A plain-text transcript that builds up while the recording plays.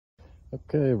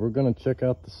Okay, we're gonna check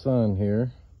out the sun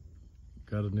here.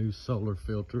 Got a new solar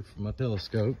filter for my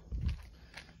telescope.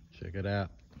 Check it out.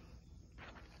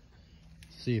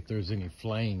 See if there's any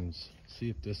flames. See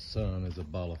if this sun is a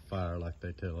ball of fire like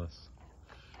they tell us.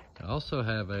 I also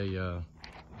have the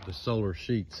solar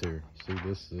sheets here. See,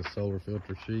 this is a solar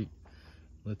filter sheet.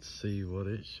 Let's see what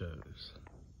it shows.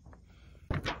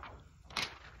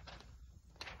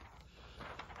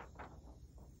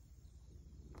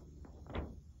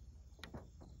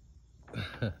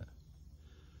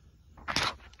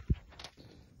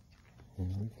 Here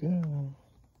we go.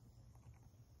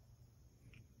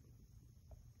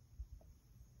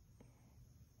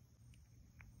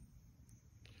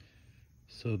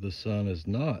 So the sun is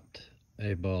not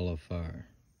a ball of fire.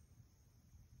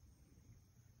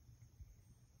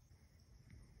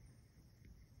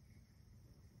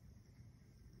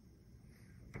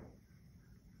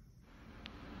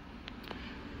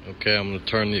 Okay, I'm going to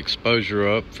turn the exposure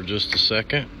up for just a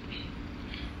second.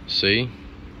 See?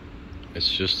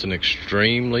 It's just an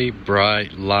extremely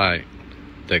bright light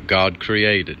that God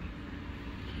created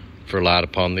for light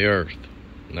upon the earth.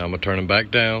 Now I'm going to turn it back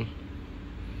down.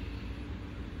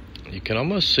 You can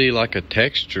almost see like a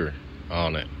texture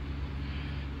on it.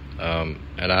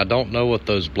 And I don't know what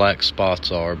those black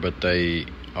spots are, but they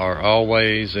are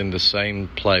always in the same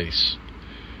place.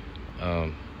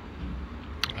 I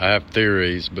have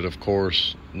theories, but of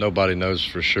course nobody knows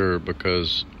for sure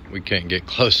because we can't get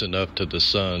close enough to the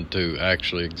sun to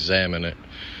actually examine it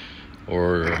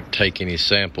or take any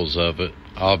samples of it,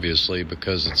 obviously,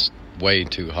 because it's way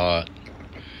too hot.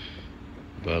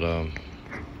 But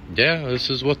yeah,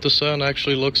 this is what the sun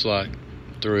actually looks like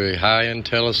through a high-end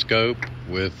telescope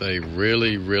with a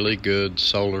really, really good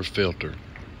solar filter.